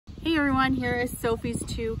Hey everyone, here is Sophie's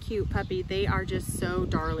two cute puppy. They are just so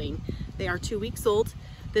darling. They are 2 weeks old.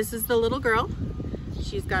 This is the little girl.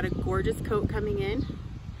 She's got a gorgeous coat coming in.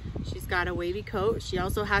 She's got a wavy coat. She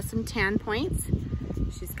also has some tan points.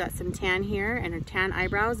 She's got some tan here and her tan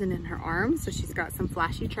eyebrows and in her arms. So she's got some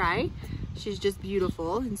flashy tri. She's just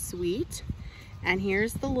beautiful and sweet. And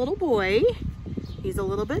here's the little boy. He's a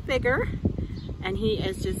little bit bigger and he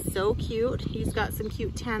is just so cute. He's got some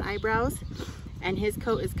cute tan eyebrows. And his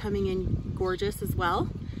coat is coming in gorgeous as well.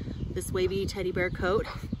 This wavy teddy bear coat.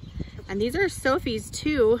 And these are Sophie's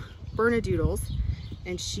two Bernedoodles.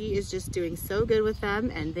 And she is just doing so good with them.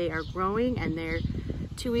 And they are growing and they're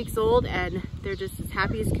 2 weeks old and they're just as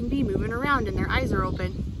happy as can be moving around and their eyes are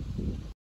open.